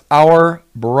Timotheus, our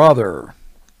brother.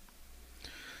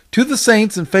 To the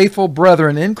saints and faithful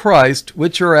brethren in Christ,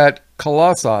 which are at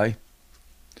Colossae,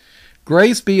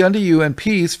 grace be unto you and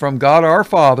peace from God our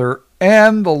Father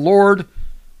and the Lord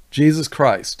Jesus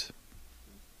Christ.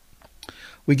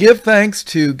 We give thanks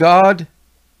to God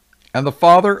and the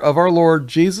Father of our Lord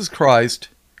Jesus Christ,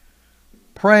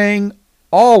 praying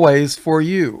always for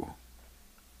you.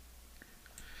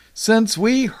 Since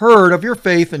we heard of your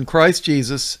faith in Christ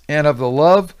Jesus and of the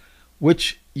love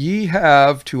which ye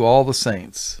have to all the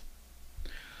saints,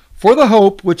 for the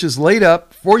hope which is laid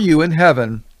up for you in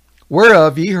heaven,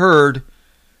 whereof ye heard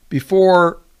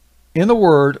before in the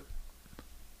word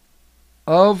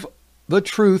of the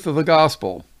truth of the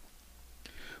gospel,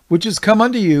 which is come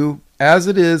unto you as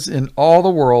it is in all the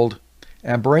world,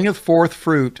 and bringeth forth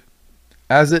fruit,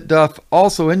 as it doth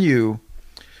also in you,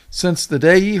 since the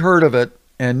day ye heard of it,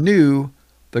 and knew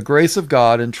the grace of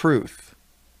God in truth.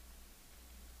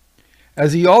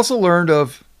 As ye also learned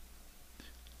of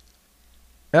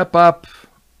Epaphras,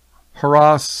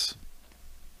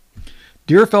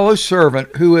 dear fellow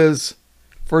servant, who is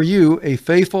for you a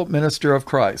faithful minister of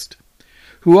Christ,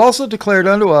 who also declared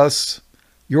unto us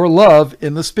your love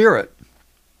in the Spirit.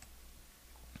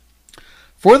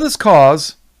 For this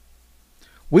cause,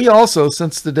 we also,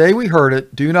 since the day we heard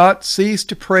it, do not cease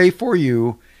to pray for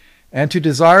you, and to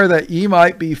desire that ye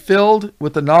might be filled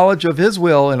with the knowledge of his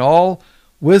will in all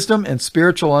wisdom and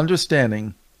spiritual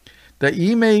understanding, that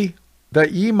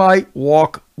ye might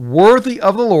walk worthy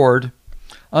of the Lord,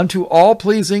 unto all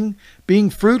pleasing,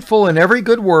 being fruitful in every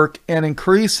good work, and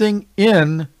increasing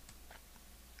in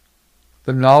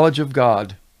the knowledge of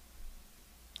God,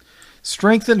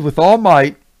 strengthened with all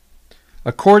might,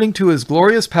 according to his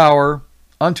glorious power,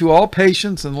 unto all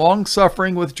patience and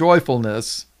long-suffering with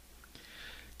joyfulness,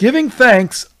 giving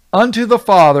thanks unto the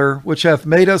Father, which hath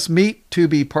made us meet to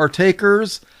be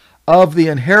partakers of the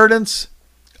inheritance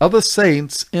of the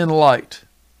saints in light,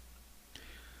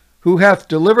 who hath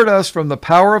delivered us from the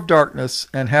power of darkness,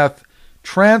 and hath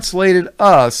translated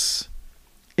us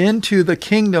into the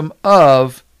kingdom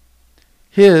of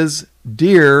his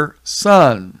dear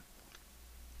Son.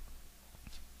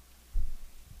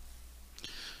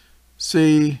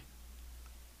 See,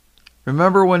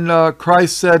 Remember when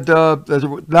Christ said there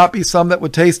would not be some that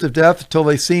would taste of death until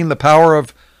they seen the power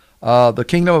of the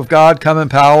kingdom of God come in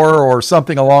power, or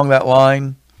something along that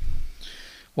line?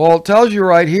 Well, it tells you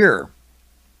right here,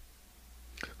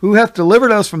 who hath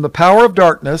delivered us from the power of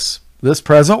darkness, this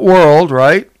present world,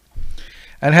 right?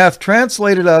 And hath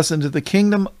translated us into the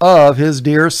kingdom of his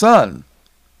dear Son,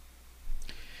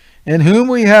 in whom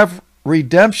we have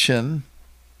redemption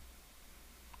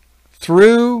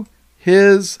through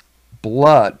his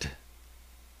blood.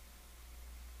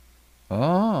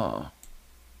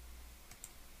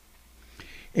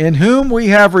 In whom we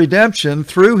have redemption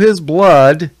through his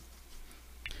blood,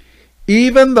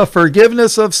 even the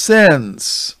forgiveness of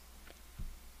sins.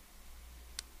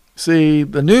 See,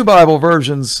 the New Bible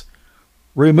versions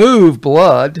remove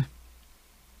blood.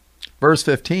 Verse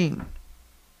 15.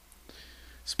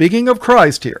 Speaking of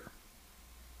Christ here.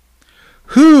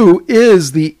 Who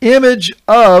is the image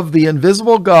of the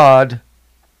invisible God,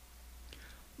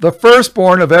 the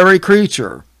firstborn of every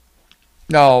creature?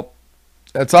 Now,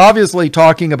 that's obviously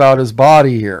talking about his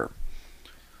body here.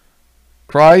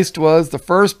 Christ was the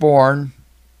firstborn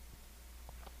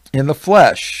in the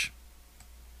flesh.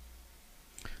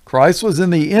 Christ was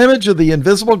in the image of the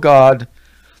invisible God,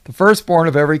 the firstborn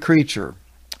of every creature.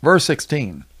 Verse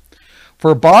 16.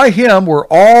 For by him were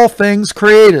all things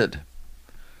created.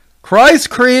 Christ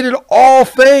created all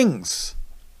things.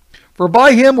 For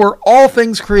by him were all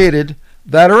things created,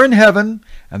 that are in heaven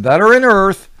and that are in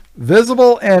earth,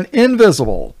 visible and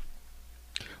invisible.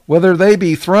 Whether they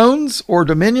be thrones or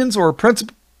dominions or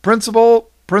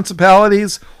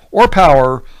principalities or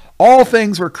power, all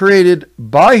things were created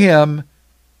by him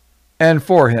and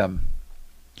for him.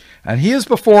 And he is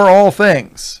before all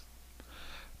things.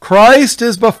 Christ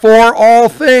is before all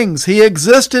things. He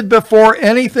existed before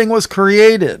anything was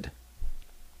created.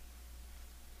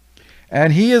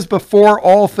 And he is before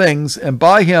all things, and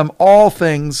by him all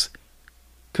things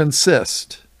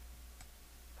consist.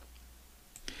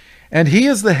 And he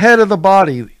is the head of the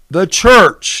body, the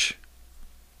church.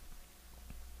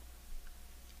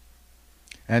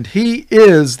 And he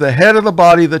is the head of the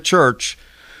body, the church,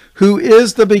 who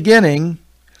is the beginning,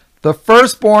 the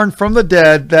firstborn from the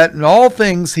dead, that in all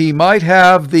things he might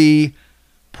have the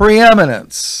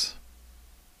preeminence.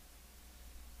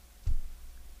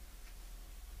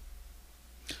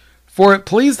 For it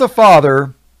pleased the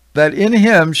Father that in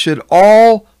him should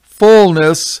all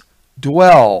fullness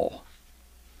dwell.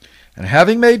 And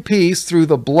having made peace through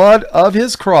the blood of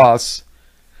his cross,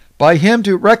 by him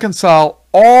to reconcile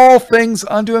all things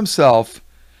unto himself,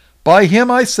 by him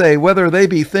I say, whether they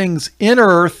be things in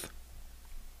earth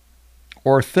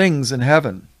or things in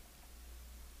heaven.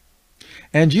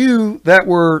 And you that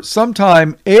were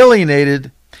sometime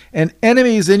alienated and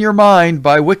enemies in your mind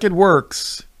by wicked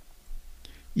works,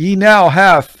 yet now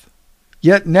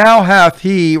hath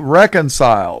he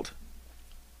reconciled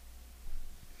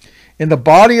in the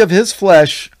body of his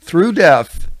flesh through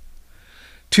death,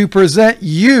 to present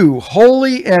you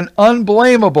holy and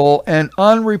unblameable and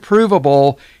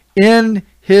unreprovable in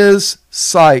his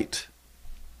sight.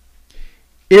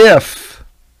 If,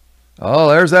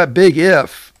 there's that big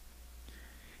if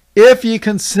ye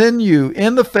continue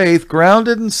in the faith,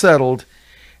 grounded and settled,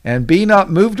 and be not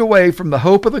moved away from the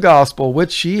hope of the gospel,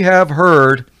 which ye have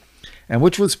heard, and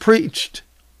which was preached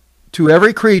to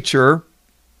every creature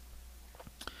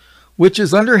which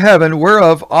is under heaven,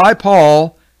 whereof I,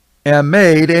 Paul, am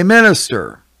made a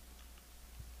minister,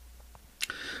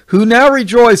 who now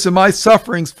rejoice in my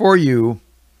sufferings for you,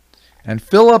 and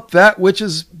fill up that which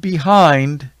is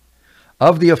behind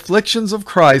of the afflictions of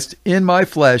Christ in my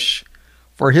flesh,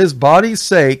 for his body's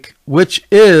sake, which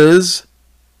is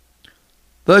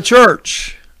the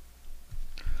church,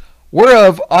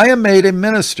 whereof I am made a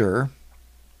minister,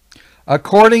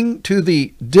 according to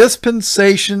the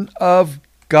dispensation of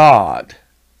God,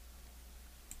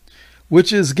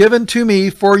 which is given to me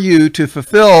for you to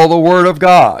fulfill the word of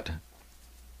God.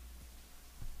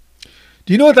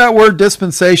 Do you know what that word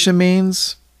dispensation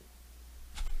means?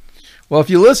 Well, if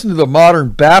you listen to the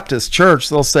modern Baptist church,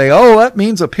 they'll say, oh, that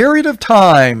means a period of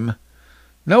time.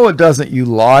 No, it doesn't, you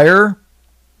liar.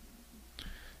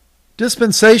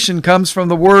 Dispensation comes from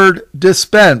the word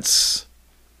dispense.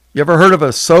 You ever heard of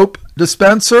a soap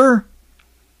dispenser?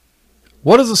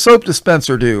 What does a soap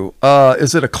dispenser do?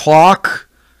 Is it a clock?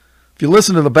 If you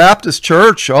listen to the Baptist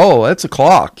church, oh, it's a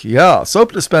clock. Yeah,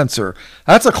 soap dispenser.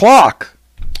 That's a clock.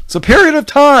 It's a period of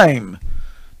time.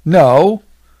 No.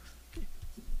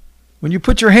 When you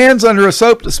put your hands under a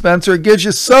soap dispenser, it gives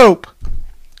you soap.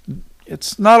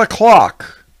 It's not a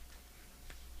clock.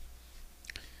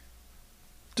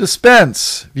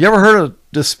 Dispense. Have you ever heard of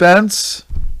dispense?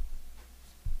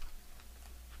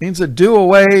 means to do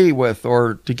away with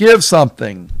or to give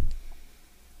something.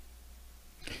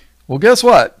 Well, guess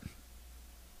what?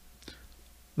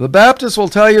 The Baptists will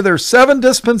tell you there's 7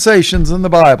 dispensations in the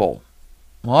Bible.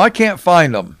 Well, I can't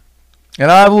find them. And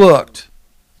I've looked.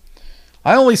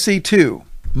 I only see 2.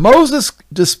 Moses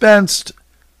dispensed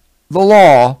the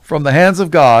law from the hands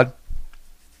of God,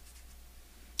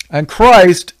 and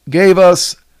Christ gave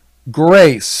us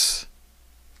grace.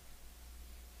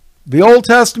 The Old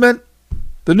Testament,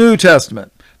 the New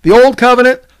Testament. The Old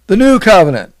Covenant, the New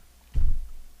Covenant.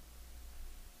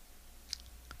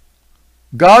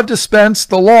 God dispensed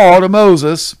the law to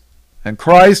Moses, and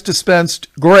Christ dispensed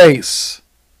grace.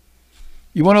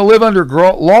 You want to live under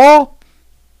law,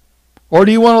 or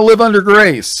do you want to live under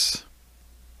grace?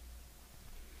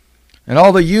 And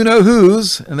all the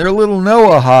you-know-whos and their little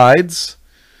Noahides,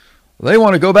 they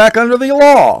want to go back under the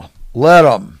law. Let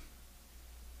them.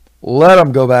 Let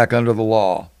them go back under the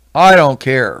law. I don't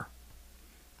care.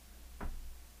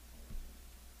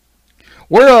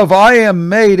 Whereof I am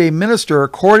made a minister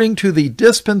according to the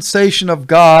dispensation of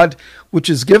God, which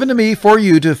is given to me for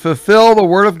you to fulfill the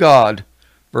word of God.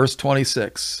 Verse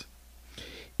 26.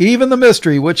 Even the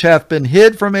mystery which hath been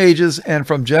hid from ages and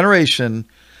from generation,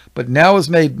 but now is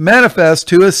made manifest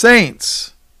to his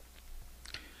saints,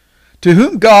 to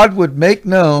whom God would make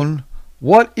known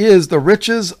what is the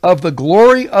riches of the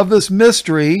glory of this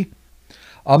mystery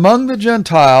among the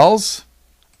Gentiles,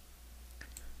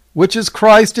 which is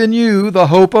Christ in you, the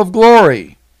hope of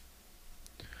glory,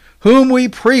 whom we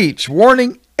preach,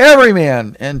 warning every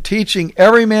man and teaching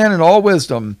every man in all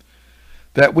wisdom,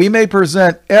 that we may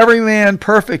present every man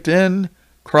perfect in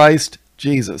Christ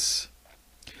Jesus.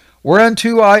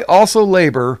 Whereunto I also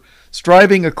labor,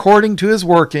 striving according to his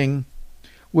working,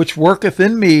 which worketh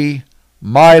in me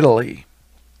mightily.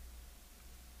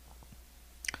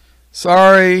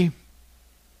 Sorry,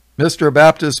 Mr.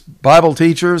 Baptist Bible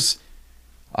teachers,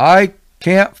 I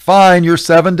can't find your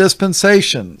 7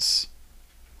 dispensations.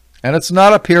 And it's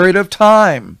not a period of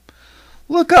time.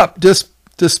 Look up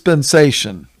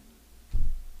dispensation.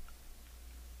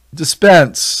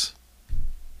 Dispense.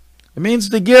 It means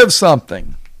to give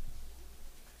something.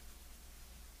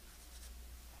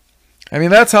 I mean,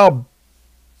 that's how,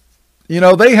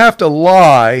 they have to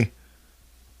lie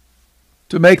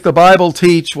to make the Bible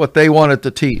teach what they want it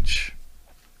to teach.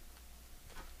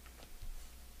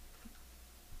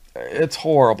 It's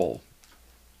horrible.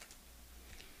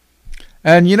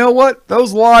 And you know what?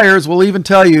 Those liars will even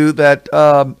tell you that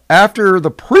after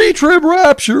the pre-trib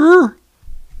rapture,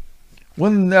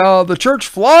 when the church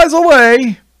flies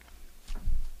away,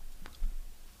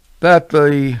 that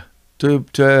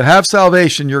to have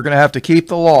salvation, you're going to have to keep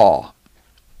the law.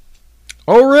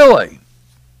 Oh, really?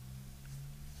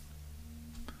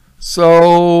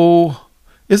 So,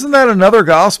 isn't that another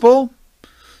gospel?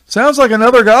 Sounds like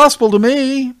another gospel to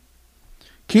me.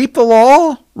 Keep the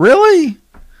law? Really?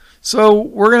 So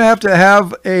we're going to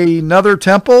have another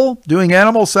temple doing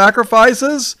animal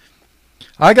sacrifices?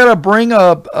 I got to bring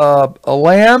a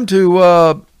lamb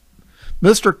to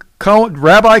Mr. Cohen,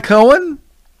 Rabbi Cohen,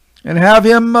 and have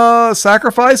him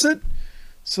sacrifice it?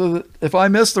 So that if I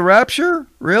miss the rapture?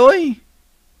 Really?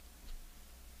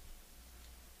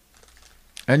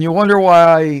 And you wonder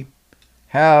why I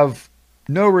have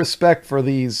no respect for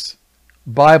these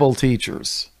Bible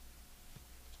teachers.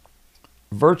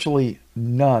 Virtually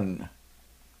none.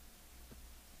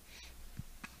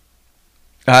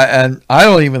 And I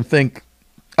don't even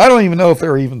know if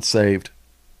they're even saved.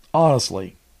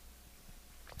 Honestly.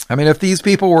 I mean, if these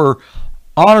people were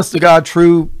honest to God,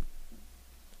 true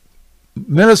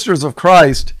ministers of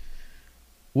Christ,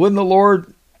 wouldn't the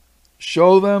Lord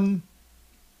show them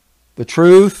the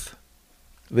truth,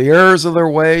 the errors of their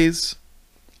ways?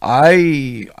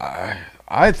 I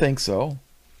think so.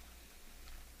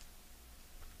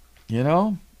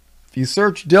 If you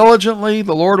search diligently,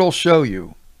 the Lord will show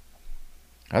you.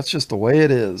 That's just the way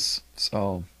it is.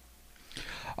 So,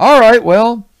 all right,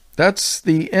 well, that's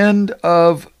the end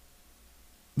of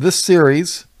this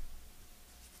series.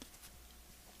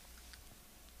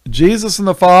 Jesus and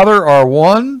the Father are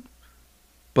one,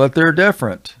 but they're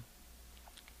different.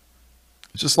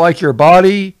 Just like your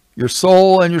body, your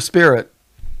soul, and your spirit.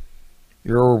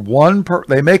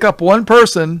 They make up one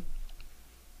person,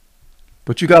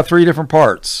 but you got 3 different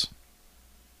parts.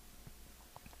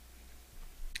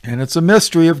 And it's a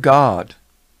mystery of God.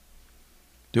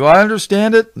 Do I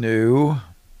understand it? No.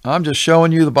 I'm just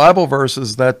showing you the Bible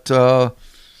verses that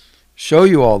show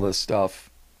you all this stuff.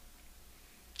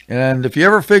 And if you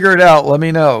ever figure it out, let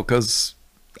me know, because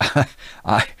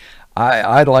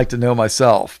I'd like to know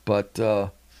myself.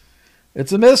 But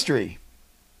it's a mystery.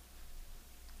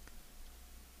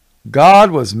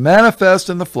 God was manifest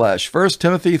in the flesh. 1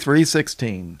 Timothy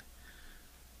 3:16.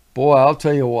 Boy, I'll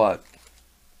tell you what.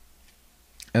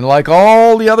 And like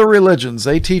all the other religions,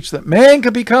 they teach that man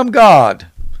can become God.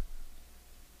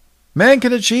 Man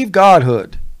can achieve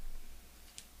godhood.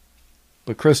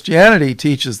 But Christianity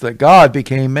teaches that God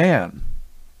became man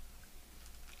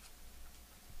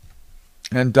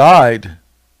and died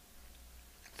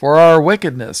for our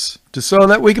wickedness, so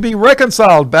that we could be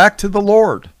reconciled back to the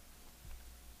Lord.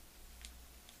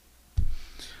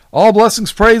 All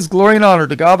blessings, praise, glory, and honor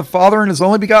to God the Father and His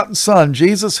only begotten Son,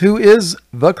 Jesus, who is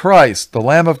the Christ, the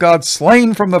Lamb of God,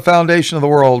 slain from the foundation of the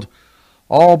world.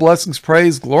 All blessings,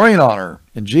 praise, glory, and honor.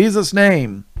 In Jesus'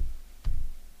 name,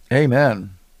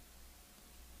 amen.